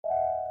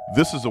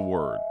This is A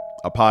Word,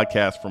 a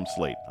podcast from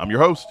Slate. I'm your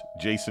host,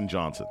 Jason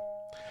Johnson.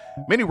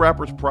 Many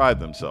rappers pride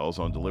themselves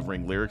on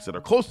delivering lyrics that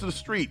are close to the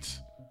streets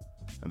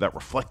and that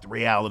reflect the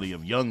reality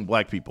of young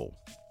black people,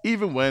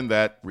 even when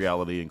that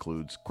reality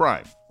includes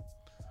crime.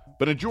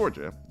 But in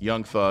Georgia,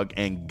 Young Thug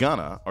and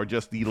Gunna are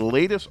just the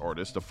latest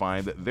artists to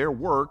find that their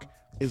work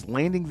is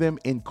landing them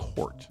in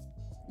court.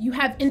 You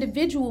have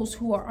individuals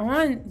who are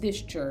on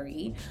this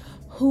jury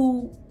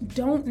who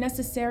don't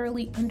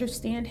necessarily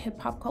understand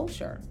hip-hop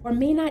culture or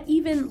may not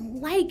even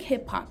like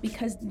hip-hop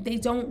because they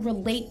don't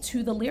relate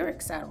to the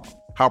lyrics at all.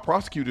 How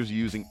prosecutors are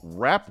using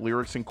rap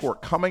lyrics in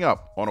court, coming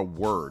up on A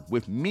Word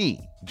with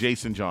me,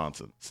 Jason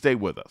Johnson. Stay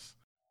with us.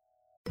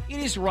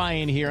 It is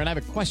Ryan here, and I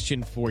have a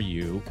question for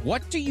you.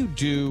 What do you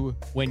do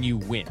when you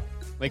win?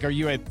 Like, are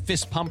you a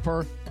fist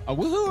pumper, a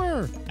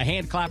woo-hooer, a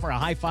hand clapper, a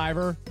high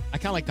fiver? I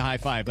kind of like the high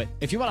five, but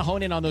if you want to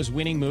hone in on those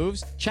winning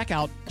moves, check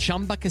out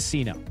Chumba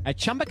Casino. At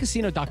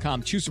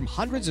ChumbaCasino.com, choose from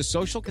hundreds of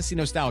social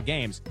casino-style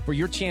games for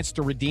your chance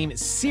to redeem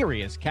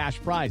serious cash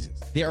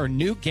prizes. There are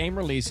new game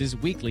releases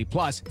weekly,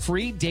 plus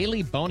free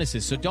daily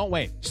bonuses, so don't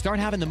wait. Start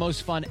having the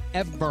most fun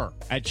ever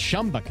at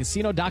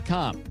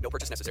ChumbaCasino.com. No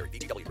purchase necessary.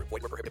 VGW. Void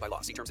where prohibited by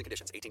law. See terms and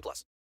conditions.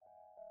 18+.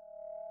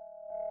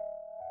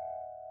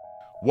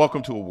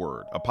 Welcome to A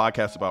Word, a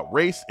podcast about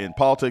race and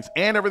politics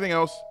and everything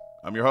else.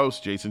 I'm your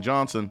host, Jason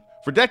Johnson.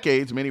 For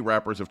decades, many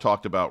rappers have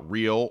talked about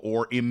real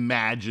or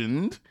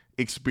imagined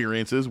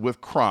experiences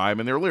with crime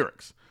in their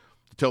lyrics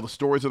to tell the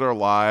stories of their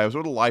lives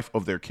or the life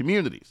of their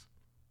communities.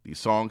 These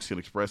songs can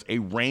express a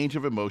range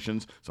of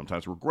emotions,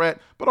 sometimes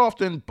regret, but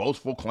often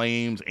boastful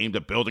claims aimed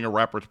at building a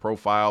rapper's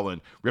profile and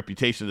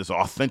reputation as an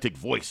authentic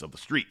voice of the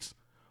streets.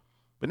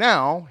 But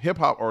now,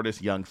 hip-hop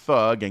artists Young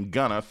Thug and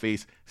Gunna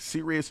face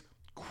serious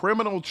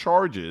criminal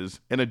charges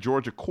in a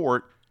Georgia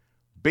court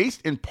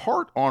based in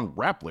part on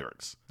rap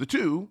lyrics. The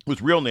two,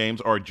 whose real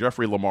names are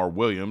Jeffrey Lamar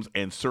Williams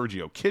and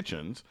Sergio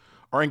Kitchens,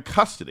 are in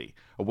custody,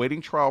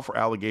 awaiting trial for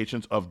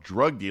allegations of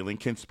drug dealing,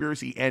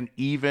 conspiracy, and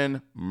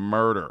even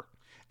murder.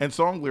 And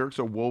song lyrics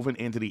are woven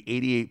into the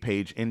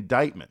 88-page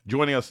indictment.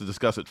 Joining us to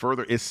discuss it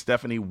further is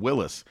Stephanie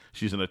Willis.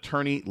 She's an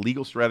attorney,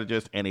 legal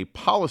strategist, and a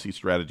policy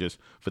strategist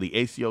for the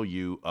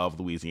ACLU of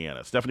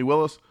Louisiana. Stephanie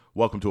Willis,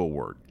 welcome to A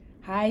Word.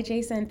 Hi,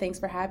 Jason. Thanks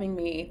for having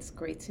me. It's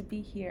great to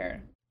be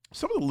here.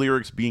 Some of the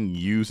lyrics being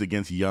used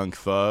against Young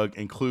Thug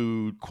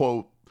include,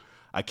 quote,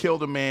 "I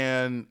killed a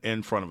man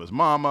in front of his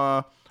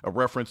mama," a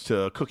reference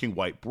to cooking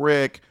white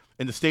brick,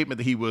 and the statement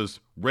that he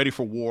was ready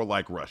for war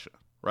like Russia,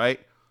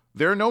 right?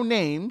 There are no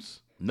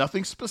names,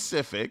 nothing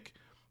specific,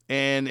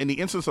 and in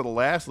the instance of the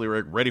last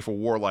lyric, ready for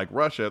war like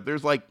Russia,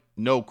 there's like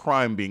no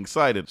crime being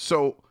cited.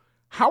 So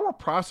how are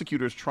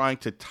prosecutors trying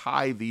to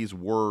tie these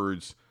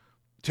words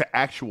to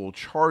actual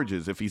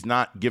charges if he's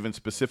not given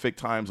specific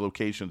times,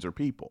 locations, or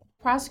people?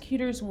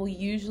 Prosecutors will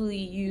usually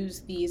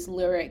use these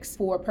lyrics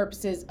for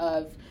purposes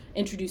of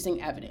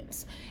introducing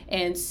evidence.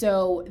 And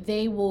so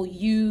they will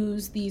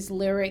use these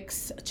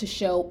lyrics to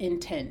show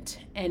intent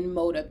and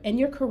motive. And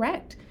you're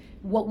correct.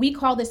 What we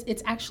call this,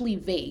 it's actually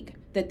vague,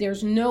 that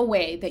there's no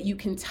way that you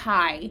can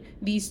tie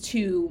these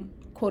two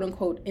quote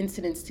unquote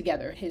incidents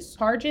together, his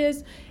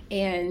charges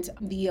and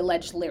the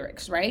alleged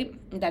lyrics, right,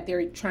 that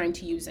they're trying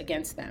to use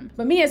against them.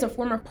 But me as a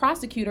former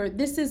prosecutor,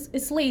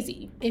 it's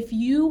lazy. If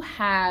you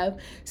have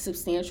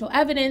substantial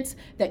evidence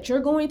that you're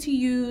going to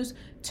use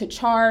to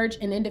charge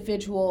an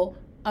individual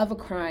of a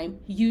crime,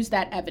 use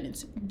that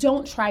evidence.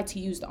 Don't try to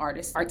use the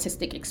artist's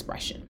artistic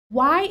expression.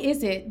 Why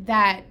is it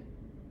that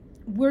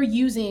we're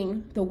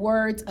using the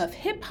words of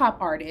hip hop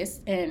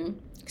artists,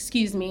 and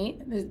excuse me,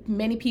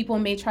 many people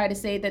may try to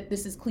say that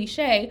this is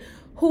cliche,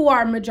 who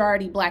are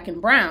majority black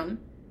and brown?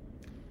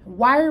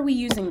 Why are we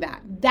using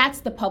that? That's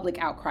the public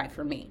outcry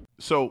for me.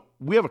 So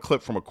we have a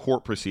clip from a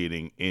court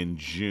proceeding in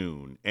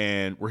June,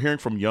 and we're hearing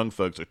from Young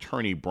Thug's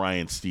attorney,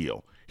 Brian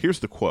Steele. Here's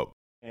the quote.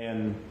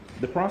 And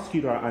the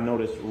prosecutor, I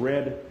noticed,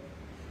 read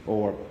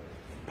or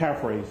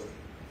paraphrased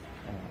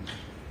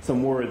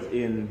some words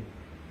in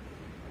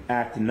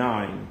Act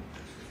 9.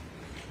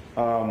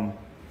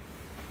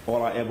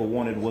 All I ever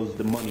wanted was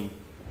the money,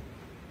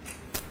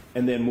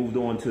 and then moved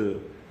on to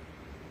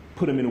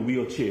put him in a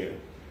wheelchair,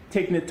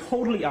 taking it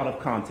totally out of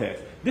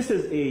context. This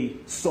is a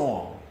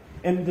song,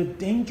 and the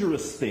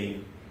dangerous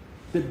thing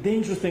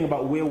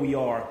about where we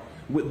are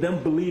with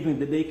them believing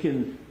that they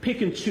can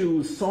pick and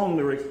choose song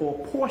lyrics or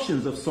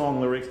portions of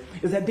song lyrics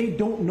is that they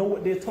don't know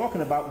what they're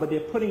talking about, but they're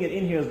putting it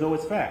in here as though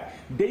it's fact.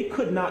 They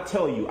could not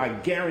tell you, I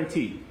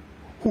guarantee,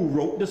 who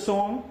wrote the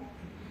song,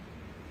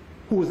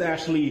 who was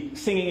actually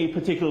singing a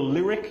particular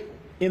lyric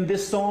in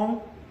this song,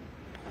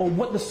 or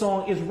what the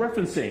song is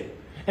referencing.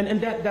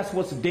 And that's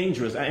what's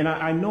dangerous. And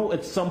I know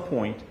at some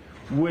point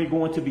we're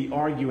going to be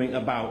arguing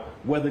about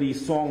whether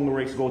these song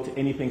lyrics go to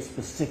anything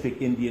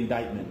specific in the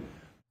indictment.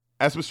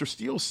 As Mr.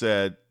 Steele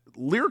said,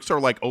 lyrics are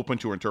like open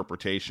to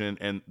interpretation,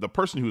 and the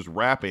person who's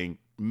rapping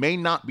may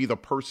not be the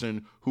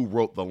person who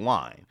wrote the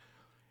line.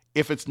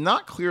 If it's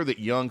not clear that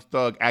Young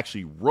Thug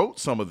actually wrote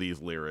some of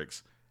these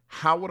lyrics,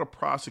 how would a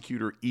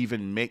prosecutor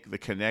even make the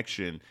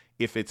connection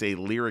if it's a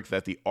lyric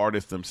that the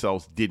artists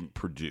themselves didn't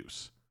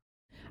produce?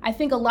 I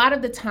think a lot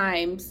of the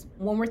times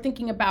when we're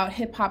thinking about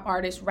hip hop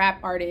artists, rap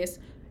artists,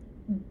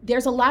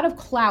 there's a lot of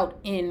clout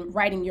in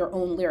writing your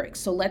own lyrics.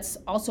 So let's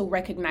also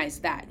recognize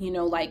that,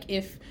 like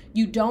if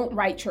you don't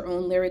write your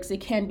own lyrics, it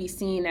can be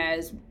seen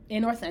as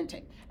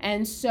inauthentic.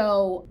 And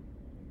so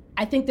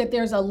I think that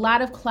there's a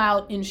lot of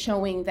clout in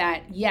showing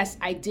that, yes,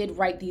 I did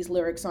write these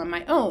lyrics on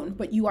my own,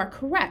 but you are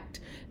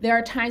correct. There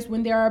are times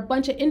when there are a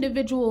bunch of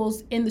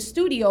individuals in the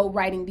studio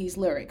writing these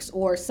lyrics,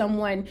 or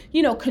someone,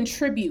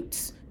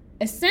 contributes.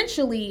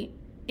 Essentially,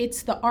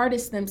 it's the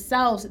artist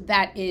themselves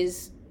that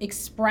is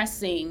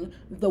expressing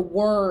the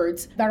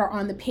words that are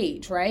on the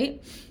page,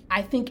 right?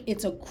 I think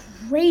it's a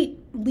great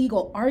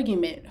legal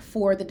argument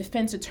for the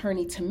defense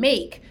attorney to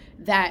make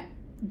that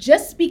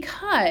just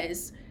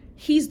because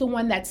he's the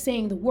one that's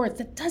saying the words,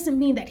 that doesn't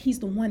mean that he's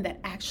the one that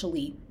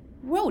actually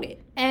wrote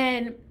it.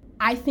 And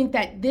I think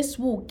that this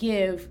will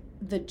give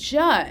the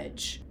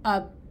judge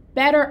a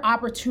better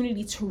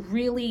opportunity to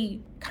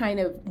really kind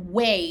of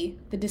weigh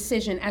the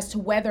decision as to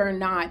whether or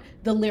not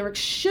the lyrics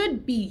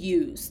should be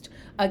used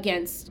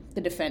against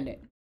the defendant.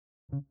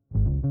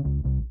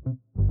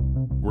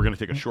 We're going to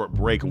take a short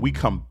break, and we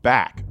come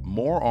back.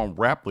 More on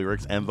rap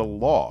lyrics and the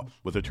law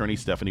with attorney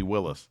Stephanie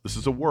Willis. This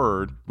is A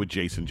Word with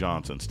Jason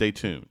Johnson. Stay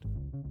tuned.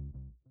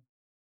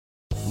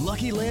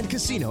 Lucky Land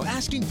Casino,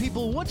 asking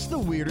people, what's the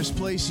weirdest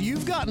place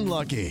you've gotten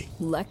lucky?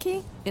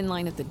 Lucky? In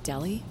line at the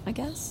deli, I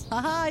guess?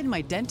 Aha, in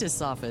my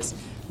dentist's office.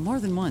 More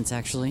than once,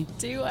 actually.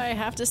 Do I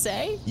have to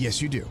say?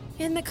 Yes, you do.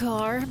 In the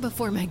car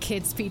before my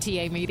kids'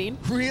 PTA meeting.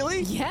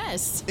 Really?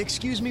 Yes.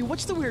 Excuse me,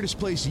 what's the weirdest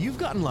place you've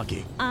gotten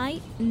lucky?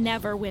 I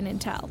never win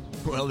and tell.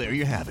 Well, there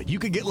you have it. You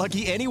can get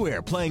lucky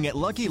anywhere, playing at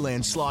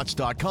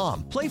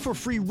LuckyLandSlots.com. Play for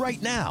free right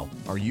now.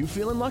 Are you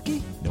feeling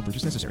lucky? No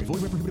purchase necessary.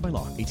 Void where prohibited by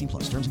law. 18+.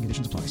 Terms and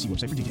conditions apply. See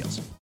website for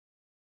details.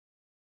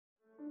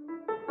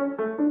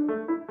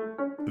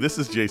 This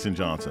is Jason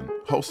Johnson,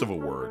 host of A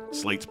Word,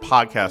 Slate's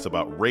podcast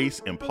about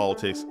race and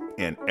politics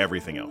and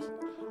everything else.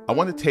 I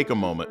want to take a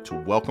moment to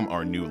welcome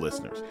our new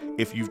listeners.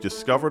 If you've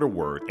discovered A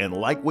Word and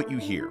like what you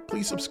hear,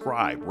 please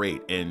subscribe,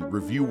 rate, and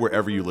review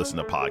wherever you listen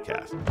to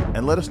podcasts.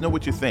 And let us know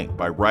what you think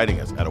by writing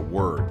us at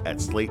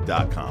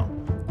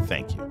aword@slate.com.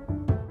 Thank you.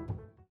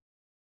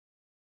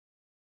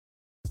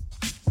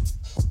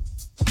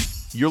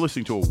 You're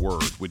listening to A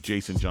Word with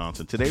Jason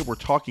Johnson. Today, we're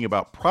talking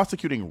about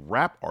prosecuting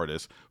rap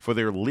artists for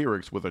their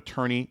lyrics with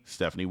attorney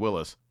Stephanie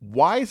Willis.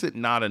 Why is it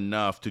not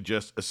enough to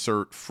just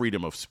assert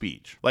freedom of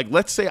speech? Like,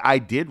 let's say I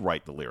did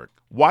write the lyric.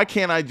 Why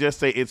can't I just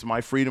say it's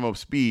my freedom of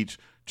speech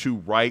to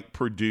write,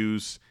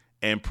 produce,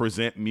 and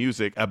present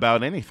music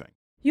about anything?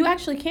 You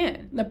actually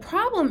can. The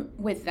problem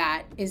with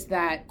that is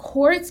that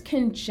courts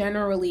can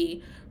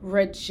generally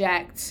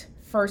reject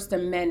First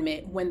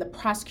Amendment when the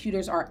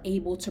prosecutors are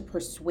able to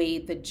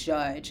persuade the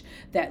judge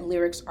that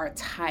lyrics are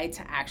tied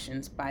to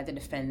actions by the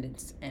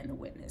defendants and the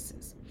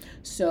witnesses.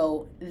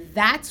 So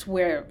that's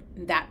where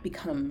that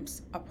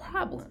becomes a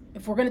problem.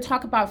 If we're going to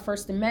talk about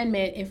First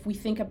Amendment, if we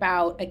think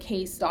about a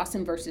case,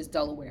 Dawson versus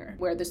Delaware,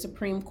 where the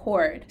Supreme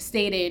Court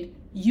stated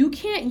you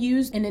can't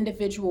use an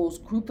individual's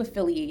group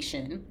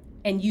affiliation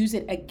and use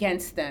it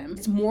against them.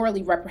 It's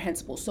morally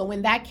reprehensible. So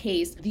in that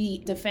case,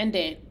 the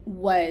defendant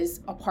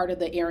was a part of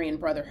the Aryan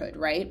Brotherhood,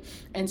 right?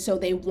 And so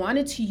they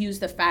wanted to use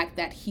the fact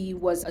that he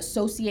was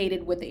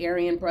associated with the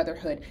Aryan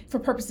Brotherhood for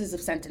purposes of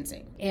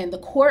sentencing. And the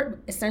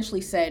court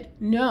essentially said,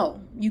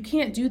 no, you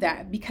can't do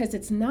that because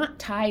it's not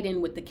tied in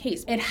with the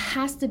case. It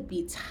has to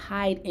be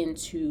tied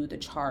into the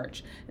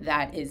charge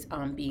that is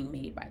being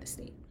made by the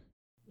state.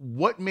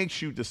 What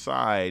makes you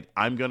decide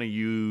I'm going to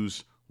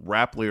use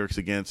rap lyrics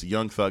against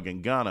Young Thug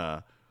and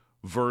Gunna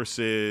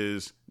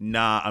versus,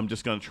 nah, I'm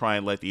just going to try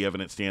and let the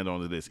evidence stand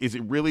on to this? Is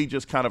it really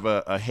just kind of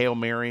a Hail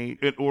Mary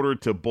in order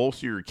to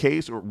bolster your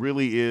case, or it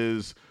really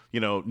is,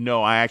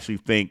 no, I actually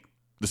think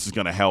this is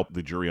going to help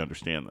the jury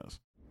understand this?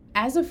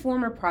 As a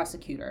former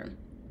prosecutor,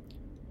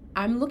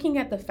 I'm looking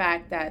at the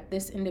fact that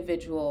this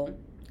individual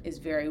is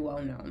very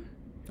well known,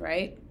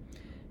 right?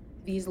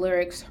 These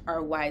lyrics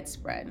are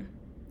widespread.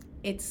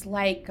 It's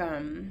like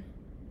golden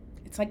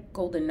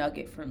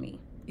nugget for me.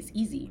 It's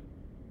easy.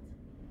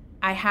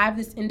 I have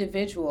this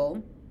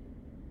individual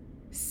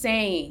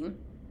saying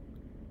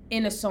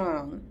in a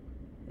song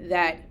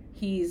that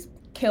he's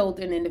killed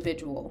an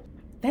individual.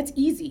 That's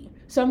easy.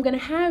 So I'm going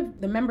to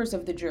have the members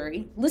of the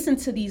jury listen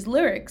to these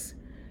lyrics,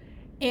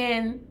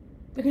 and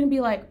they're going to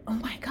be like, oh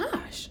my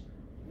gosh,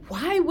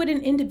 why would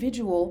an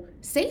individual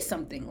say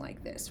something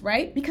like this,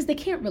 right? Because they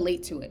can't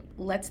relate to it.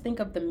 Let's think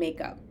of the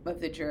makeup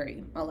of the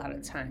jury a lot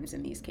of times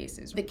in these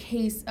cases. The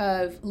case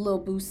of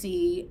Lil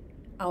Boosie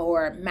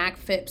or Mac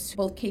Phipps,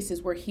 both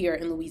cases were here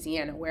in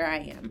Louisiana, where I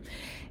am.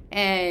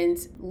 And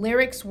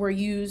lyrics were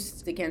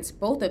used against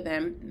both of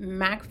them.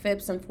 Mac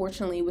Phipps,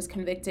 unfortunately, was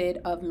convicted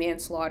of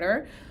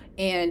manslaughter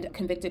and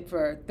convicted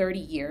for 30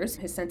 years.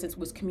 His sentence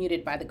was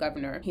commuted by the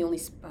governor. He only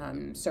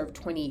served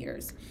 20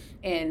 years.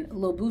 And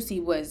Lil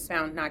Boosie was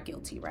found not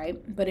guilty,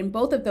 right? But in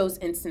both of those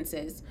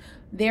instances,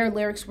 their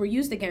lyrics were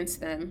used against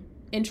them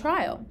in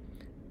trial.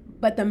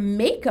 But the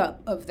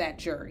makeup of that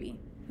jury,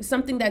 It's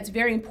something that's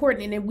very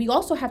important. And then we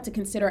also have to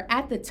consider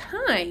at the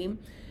time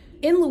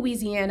in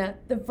Louisiana,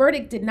 the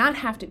verdict did not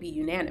have to be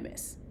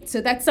unanimous. So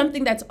that's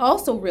something that's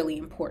also really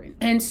important.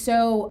 And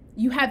so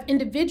you have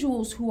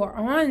individuals who are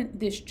on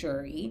this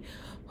jury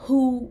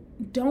who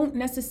don't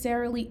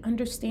necessarily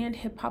understand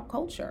hip hop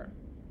culture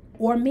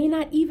or may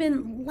not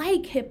even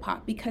like hip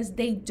hop because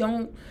they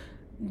don't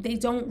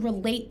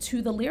relate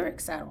to the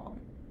lyrics at all.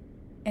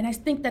 And I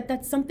think that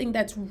that's something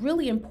that's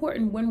really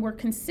important when we're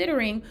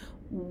considering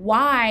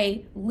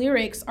why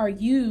lyrics are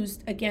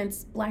used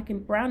against Black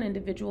and brown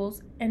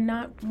individuals and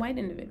not white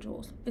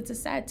individuals. It's a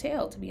sad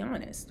tale, to be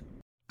honest.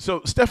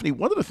 So, Stephanie,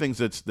 one of the things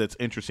that's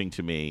interesting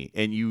to me,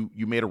 and you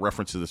made a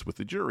reference to this with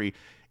the jury,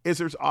 is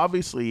there's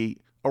obviously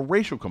a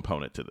racial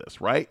component to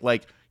this, right?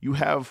 Like, you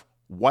have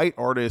white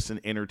artists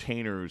and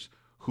entertainers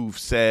who've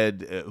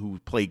said,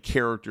 who've played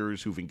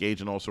characters, who've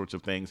engaged in all sorts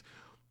of things.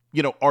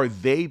 You know, are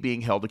they being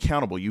held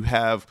accountable? You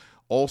have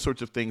all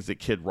sorts of things that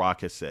Kid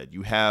Rock has said.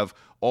 You have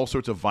all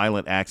sorts of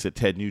violent acts that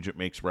Ted Nugent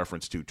makes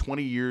reference to.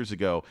 20 years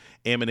ago,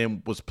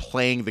 Eminem was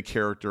playing the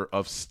character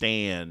of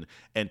Stan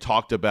and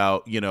talked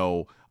about,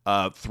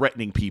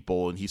 threatening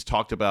people. And he's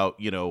talked about,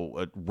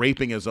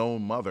 raping his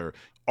own mother.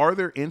 Are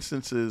there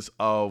instances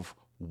of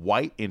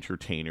white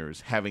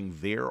entertainers having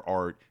their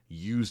art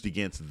used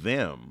against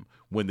them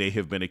when they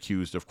have been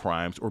accused of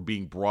crimes or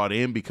being brought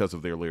in because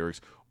of their lyrics?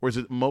 Or does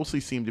it mostly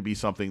seem to be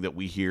something that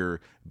we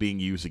hear being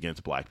used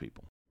against Black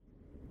people?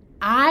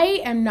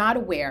 I am not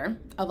aware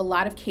of a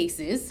lot of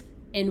cases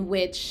in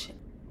which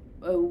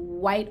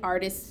white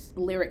artists'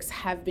 lyrics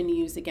have been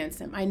used against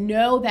them. I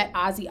know that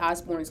Ozzy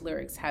Osbourne's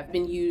lyrics have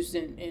been used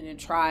in a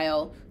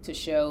trial to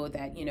show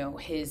that,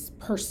 his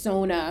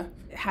persona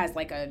has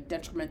like a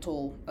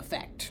detrimental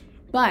effect.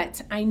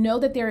 But I know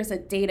that there is a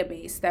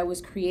database that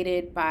was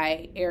created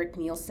by Eric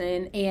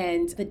Nielsen,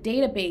 and the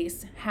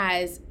database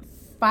has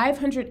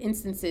 500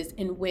 instances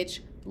in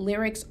which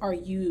lyrics are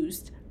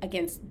used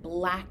against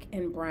Black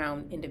and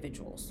brown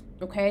individuals,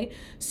 okay?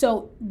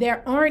 So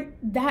there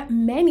aren't that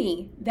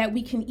many that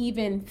we can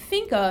even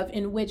think of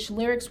in which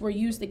lyrics were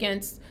used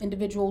against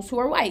individuals who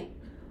are white.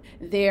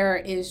 There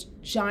is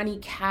Johnny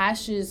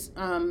Cash's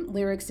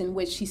lyrics in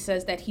which he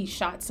says that he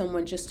shot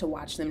someone just to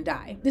watch them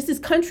die. This is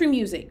country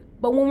music,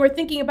 but when we're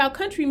thinking about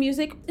country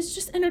music, it's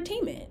just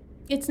entertainment.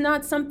 It's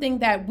not something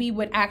that we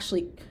would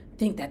actually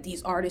think that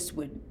these artists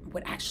would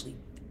actually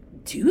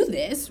do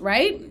this,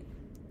 right?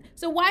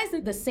 So why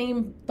isn't the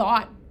same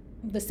thought,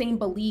 the same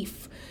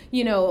belief,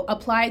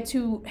 applied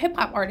to hip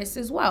hop artists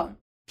as well?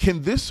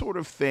 Can this sort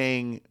of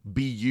thing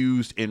be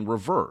used in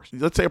reverse?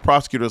 Let's say a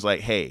prosecutor is like,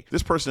 hey,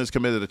 this person has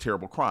committed a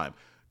terrible crime.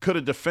 Could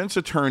a defense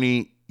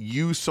attorney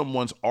use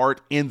someone's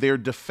art in their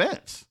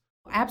defense?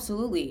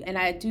 Absolutely. And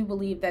I do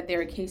believe that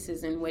there are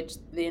cases in which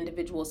the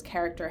individual's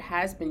character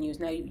has been used.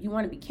 Now, you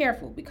want to be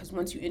careful because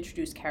once you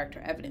introduce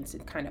character evidence,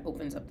 it kind of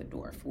opens up the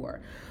door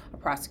for a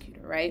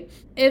prosecutor, right?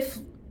 If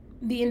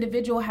the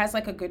individual has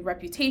like a good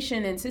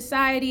reputation in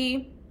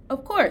society,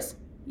 of course,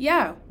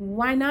 yeah,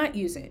 why not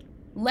use it?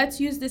 Let's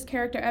use this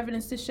character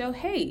evidence to show,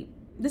 hey,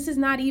 this is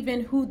not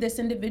even who this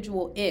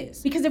individual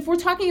is. Because if we're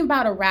talking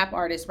about a rap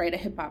artist, right, a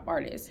hip hop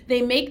artist,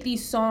 they make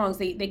these songs,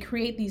 they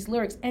create these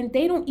lyrics, and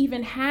they don't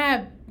even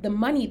have the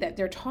money that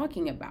they're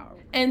talking about.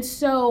 And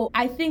so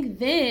I think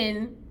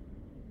then,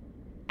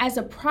 as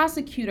a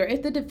prosecutor,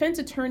 if the defense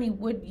attorney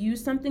would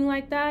use something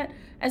like that,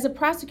 as a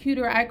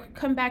prosecutor, I could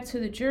come back to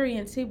the jury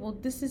and say, well,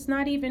 this is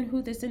not even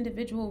who this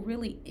individual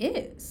really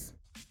is.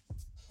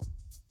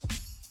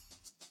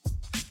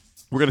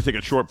 We're going to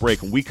take a short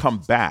break. When we come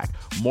back,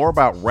 more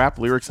about rap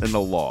lyrics and the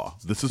law.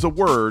 This is A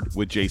Word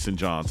with Jason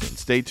Johnson.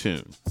 Stay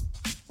tuned.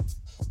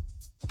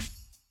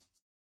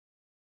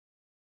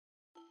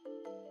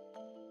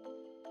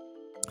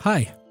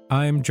 Hi,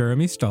 I'm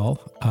Jeremy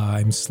Stahl.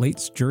 I'm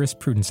Slate's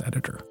jurisprudence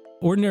editor.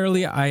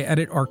 Ordinarily, I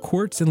edit our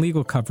courts and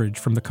legal coverage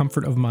from the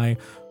comfort of my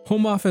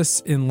home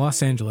office in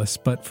Los Angeles,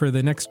 but for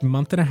the next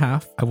month and a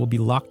half, I will be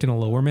locked in a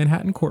lower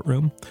Manhattan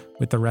courtroom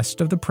with the rest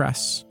of the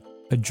press,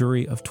 a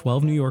jury of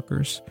 12 New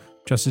Yorkers,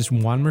 Justice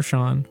Juan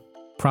Merchan,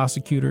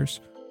 prosecutors,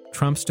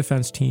 Trump's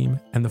defense team,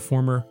 and the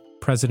former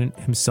president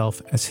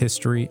himself as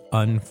history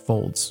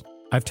unfolds.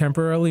 I've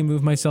temporarily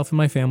moved myself and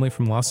my family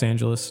from Los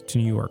Angeles to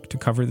New York to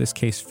cover this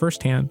case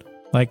firsthand,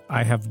 like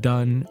I have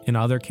done in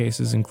other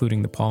cases,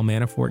 including the Paul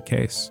Manafort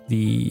case,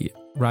 the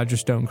Roger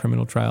Stone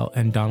criminal trial,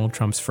 and Donald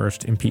Trump's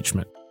first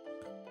impeachment.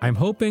 I'm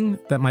hoping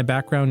that my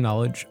background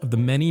knowledge of the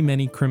many,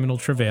 many criminal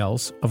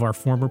travails of our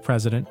former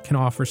president can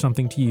offer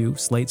something to you,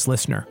 Slate's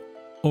listener.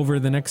 Over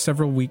the next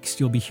several weeks,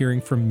 you'll be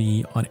hearing from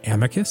me on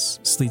Amicus,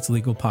 Slate's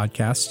legal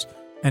podcast,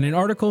 and in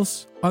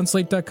articles on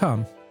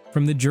Slate.com.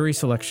 From the jury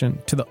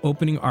selection to the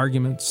opening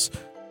arguments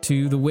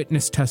to the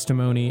witness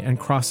testimony and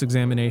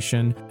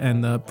cross-examination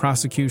and the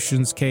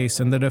prosecution's case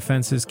and the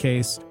defense's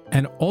case,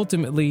 and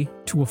ultimately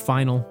to a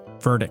final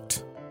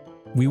verdict.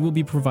 We will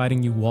be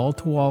providing you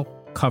wall-to-wall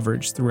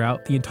coverage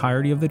throughout the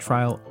entirety of the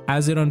trial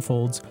as it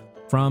unfolds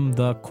from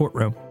the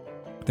courtroom.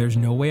 There's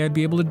no way I'd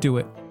be able to do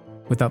it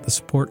without the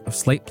support of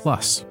Slate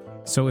Plus,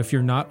 So if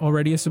you're not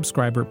already a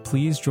subscriber,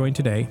 please join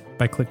today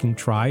by clicking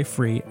try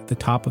free at the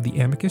top of the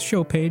Amicus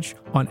show page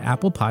on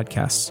Apple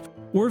Podcasts,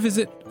 or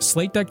visit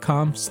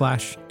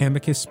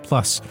slate.com/Amicus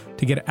Plus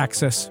to get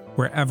access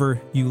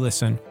wherever you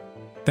listen.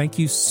 Thank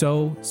you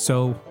so,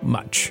 so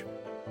much.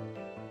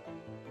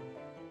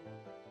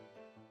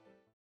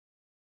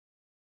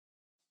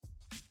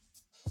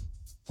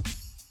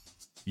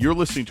 You're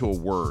listening to A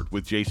Word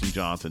with Jason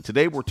Johnson.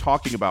 Today, we're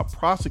talking about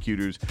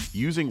prosecutors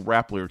using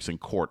rap lyrics in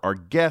court. Our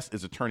guest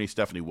is attorney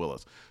Stephanie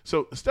Willis.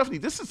 So, Stephanie,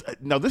 this is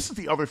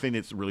the other thing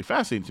that's really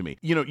fascinating to me.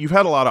 You know, you've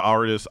had a lot of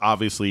artists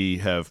obviously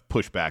have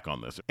pushed back on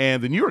this.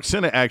 And the New York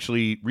Senate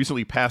actually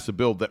recently passed a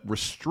bill that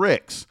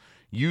restricts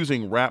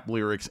using rap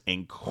lyrics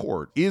in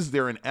court. Is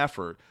there an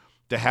effort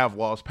to have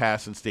laws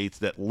passed in states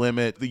that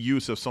limit the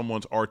use of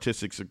someone's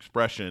artistic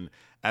expression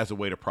as a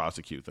way to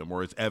prosecute them,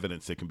 or as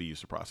evidence that can be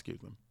used to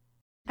prosecute them?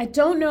 I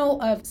don't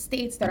know of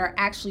states that are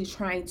actually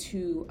trying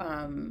to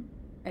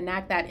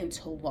enact that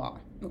into law,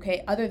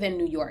 okay, other than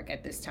New York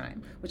at this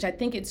time, which I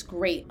think it's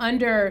great.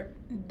 Under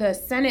the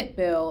Senate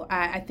bill,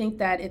 I think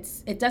that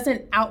it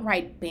doesn't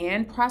outright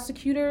ban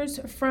prosecutors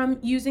from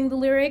using the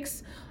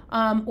lyrics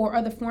or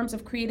other forms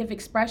of creative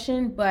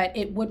expression, but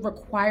it would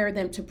require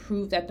them to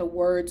prove that the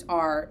words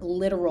are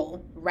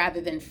literal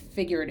rather than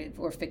figurative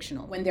or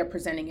fictional when they're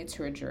presenting it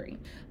to a jury.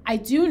 I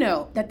do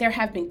know that there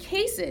have been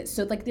cases,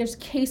 so like there's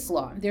case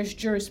law, there's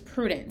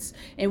jurisprudence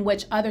in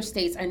which other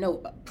states, I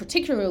know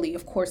particularly,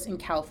 of course, in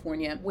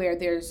California, where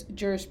there's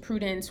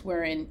jurisprudence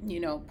wherein,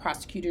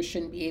 prosecutors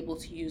shouldn't be able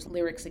to use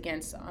lyrics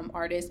against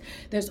artists.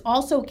 There's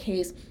also a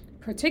case,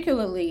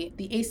 particularly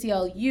the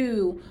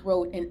ACLU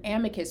wrote an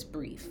amicus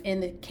brief in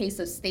the case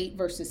of State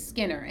versus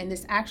Skinner, and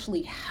this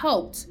actually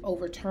helped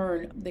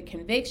overturn the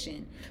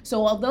conviction.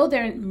 So although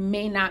there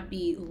may not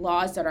be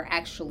laws that are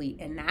actually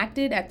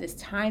enacted at this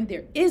time,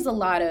 there is a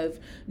lot of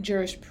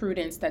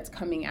jurisprudence that's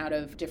coming out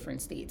of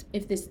different states.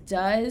 If this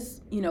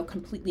does,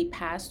 completely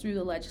pass through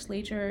the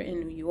legislature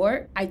in New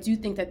York, I do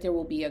think that there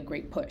will be a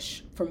great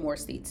push for more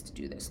states to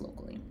do this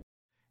locally.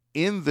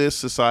 In this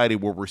society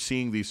where we're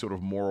seeing these sort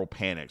of moral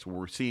panics, where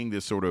we're seeing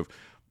this sort of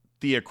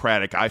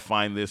theocratic, I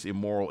find this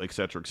immoral, et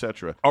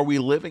cetera, are we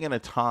living in a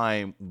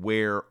time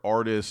where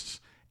artists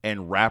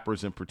and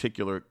rappers in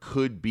particular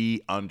could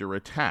be under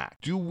attack?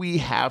 Do we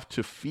have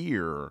to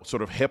fear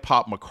sort of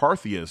hip-hop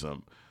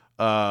McCarthyism,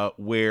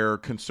 where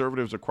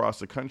conservatives across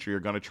the country are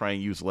going to try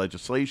and use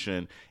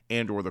legislation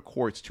and or the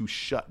courts to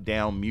shut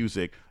down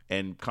music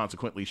and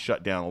consequently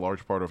shut down a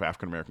large part of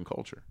African-American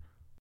culture?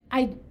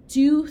 I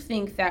do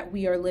think that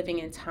we are living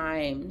in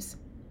times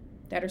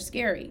that are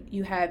scary.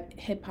 You have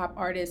hip hop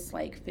artists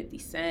like 50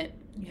 Cent,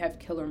 you have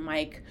Killer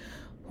Mike,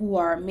 who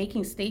are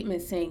making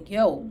statements saying,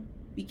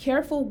 be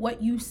careful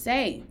what you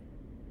say.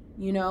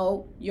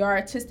 Your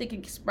artistic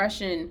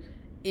expression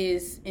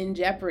is in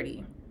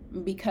jeopardy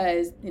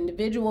because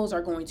individuals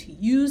are going to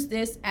use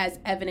this as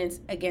evidence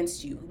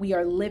against you. We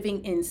are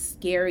living in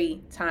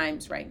scary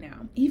times right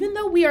now. Even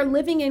though we are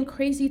living in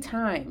crazy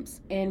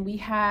times and we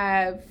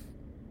have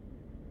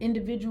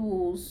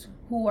individuals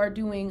who are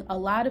doing a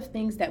lot of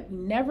things that we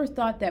never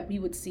thought that we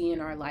would see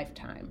in our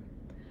lifetime,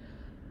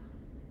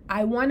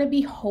 I want to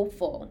be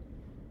hopeful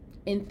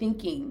in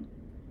thinking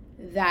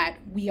that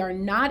we are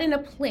not in a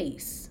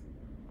place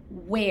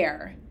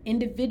where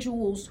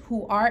individuals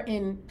who are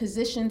in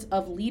positions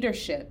of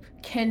leadership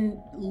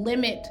can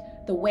limit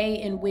the way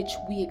in which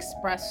we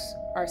express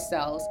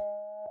ourselves.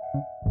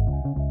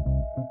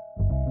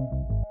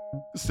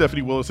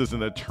 Stephanie Willis is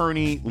an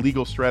attorney,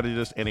 legal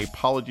strategist, and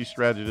apology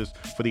strategist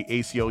for the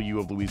ACLU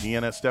of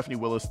Louisiana. Stephanie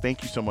Willis,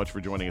 thank you so much for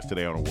joining us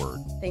today on A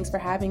Word. Thanks for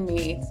having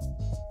me.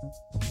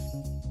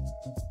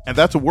 And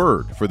that's A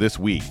Word for this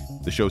week.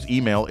 The show's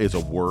email is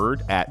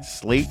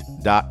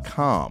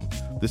aword@slate.com.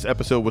 This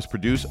episode was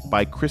produced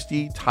by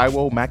Christy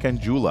Taiwo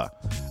Makanjula.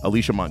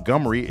 Alicia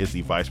Montgomery is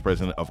the vice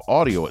president of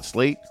audio at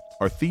Slate.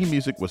 Our theme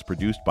music was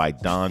produced by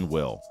Don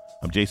Will.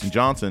 I'm Jason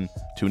Johnson.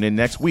 Tune in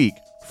next week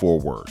for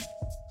A Word.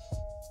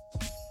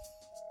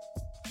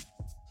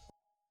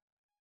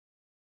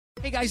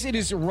 Hey guys, it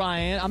is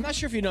Ryan. I'm not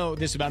sure if you know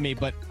this about me,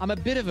 but I'm a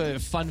bit of a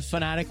fun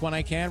fanatic when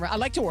I can. I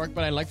like to work,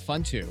 but I like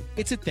fun too.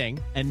 It's a thing.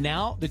 And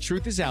now the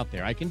truth is out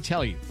there. I can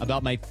tell you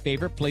about my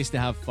favorite place to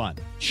have fun.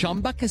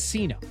 Chumba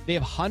Casino. They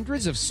have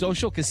hundreds of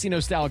social casino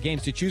style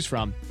games to choose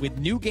from with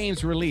new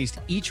games released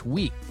each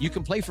week. You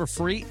can play for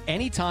free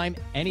anytime,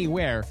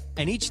 anywhere.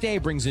 And each day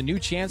brings a new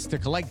chance to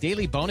collect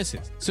daily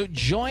bonuses. So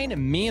join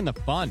me in the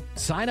fun.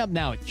 Sign up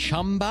now at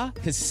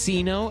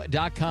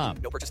ChumbaCasino.com.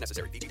 No purchase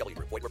necessary. VGW.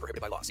 Void where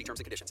prohibited by law. See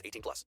terms and conditions. 18+.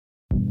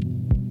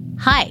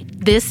 Hi,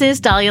 this is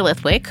Dahlia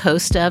Lithwick,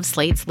 host of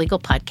Slate's legal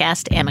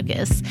podcast,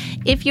 Amicus.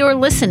 If you're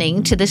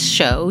listening to this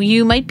show,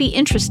 you might be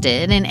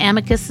interested in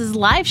Amicus's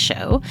live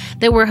show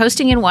that we're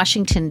hosting in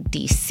Washington,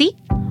 D.C.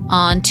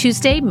 on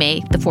Tuesday,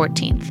 May the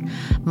 14th.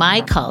 My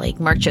colleague,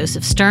 Mark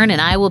Joseph Stern,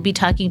 and I will be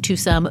talking to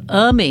some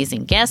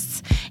amazing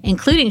guests,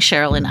 including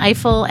Sherilyn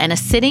Ifill and a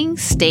sitting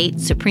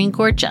state Supreme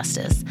Court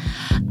justice.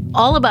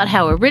 all about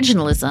how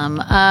originalism,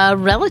 a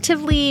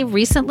relatively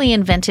recently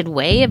invented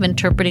way of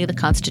interpreting the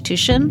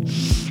Constitution,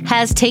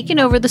 has taken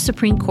over the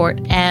Supreme Court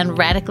and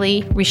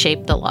radically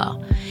reshaped the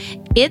law.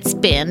 It's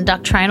been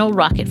doctrinal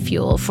rocket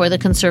fuel for the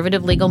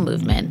conservative legal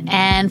movement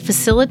and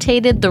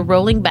facilitated the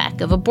rolling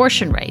back of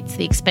abortion rights,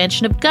 the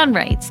expansion of gun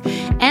rights,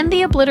 and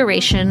the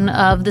obliteration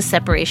of the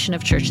separation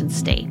of church and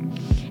state.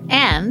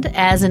 And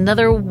as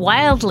another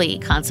wildly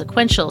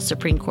consequential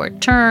Supreme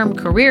Court term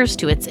careers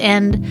to its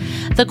end,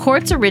 the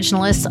court's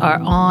originalists are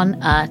on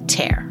a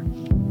tear.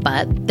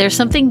 But there's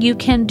something you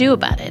can do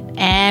about it,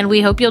 and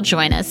we hope you'll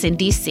join us in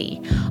D.C.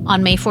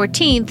 on May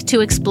 14th to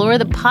explore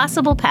the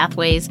possible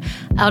pathways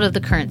out of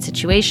the current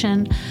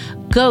situation.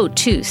 Go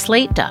to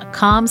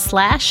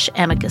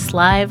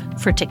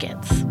slate.com/amicuslive for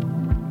tickets.